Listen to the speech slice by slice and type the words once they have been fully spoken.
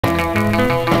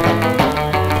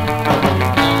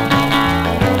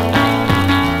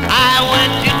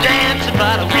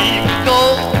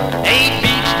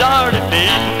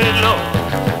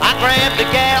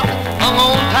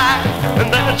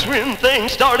everything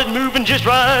started moving just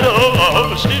right. Oh,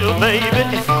 hold still,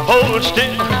 baby. Hold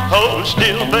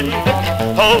still, baby.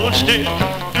 Hold still.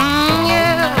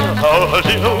 Yeah. Hold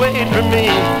still, wait for me.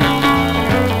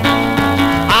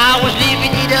 I was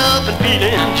living it up and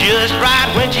feeling just right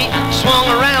when she swung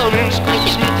around and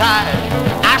squeezed me tight.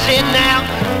 I said, now,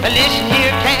 listen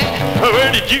here, cat.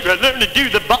 Where did you learn to do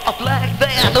the bop like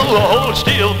that? Oh, hold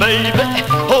still, baby.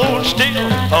 Hold still,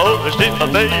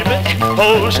 baby.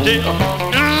 Hold still.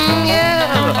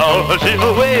 Yeah. Hold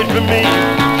still, wait for me.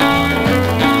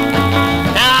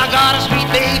 Now I got a sweet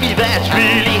baby that's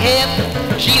really hip.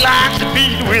 She likes to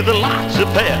feed with lots of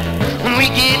pep. When we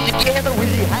get together, we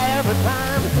have a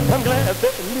time. I'm glad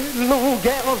that little old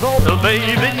gal's on the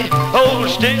baby. Hold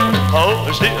still,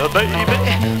 baby.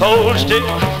 Hold still.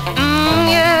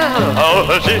 Yeah.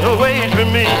 Hold still, wait for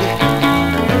me.